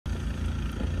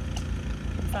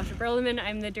Sasha Berleman.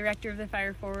 I'm the director of the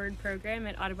Fire Forward program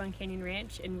at Audubon Canyon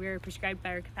Ranch, and we're a prescribed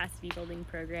fire capacity building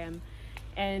program.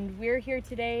 And we're here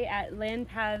today at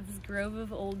LandPaths Grove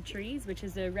of Old Trees, which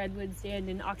is a redwood stand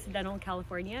in Occidental,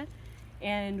 California.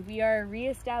 And we are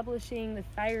reestablishing the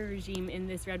fire regime in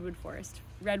this redwood forest.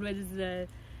 Redwood is a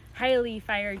highly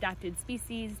fire adapted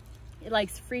species. It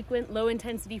likes frequent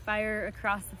low-intensity fire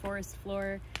across the forest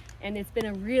floor, and it's been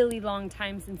a really long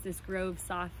time since this grove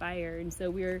saw fire. And so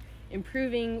we're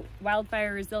improving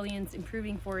wildfire resilience,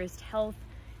 improving forest health,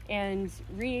 and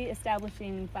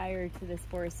re-establishing fire to this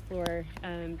forest floor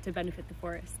to benefit the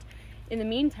forest. In the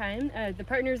meantime, the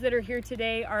partners that are here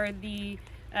today are the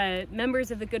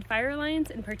members of the Good Fire Alliance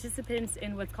and participants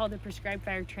in what's called the Prescribed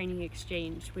Fire Training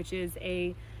Exchange, which is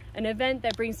an event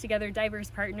that brings together diverse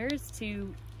partners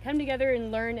to come together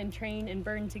and learn and train and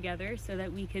burn together so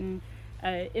that we can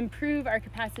improve our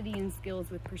capacity and skills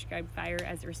with prescribed fire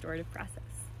as a restorative process.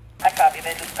 I copy,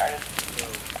 they just started.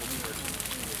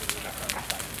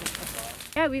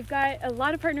 Yeah, we've got a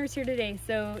lot of partners here today.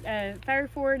 So Fire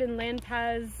Forward and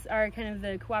LandPaths are kind of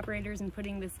the cooperators in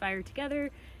putting this fire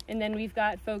together. And then we've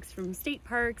got folks from state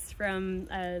parks, from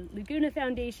Laguna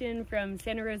Foundation, from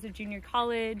Santa Rosa Junior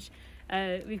College.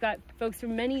 We've got folks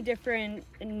from many different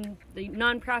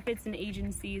nonprofits and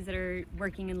agencies that are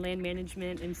working in land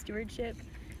management and stewardship,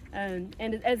 and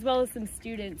as well as some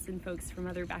students and folks from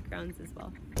other backgrounds as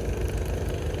well.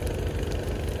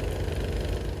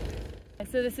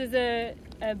 So this is a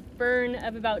burn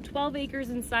of about 12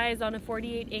 acres in size on a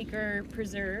 48-acre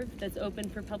preserve that's open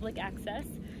for public access.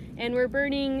 And we're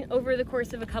burning over the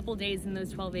course of a couple days in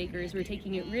those 12 acres. We're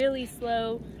taking it really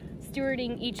slow,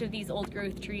 stewarding each of these old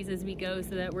growth trees as we go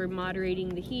so that we're moderating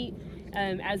the heat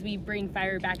as we bring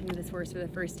fire back into this forest for the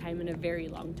first time in a very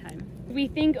long time. We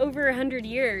think over 100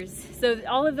 years. So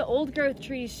all of the old growth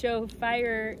trees show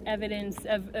fire evidence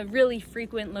of a really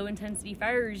frequent low intensity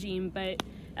fire regime, but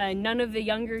none of the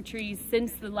younger trees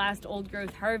since the last old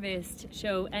growth harvest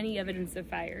show any evidence of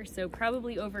fire. So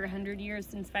probably over 100 years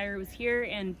since fire was here,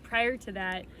 and prior to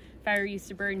that, fire used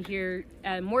to burn here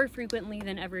more frequently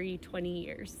than every 20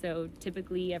 years. So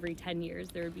typically every 10 years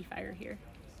there would be fire here.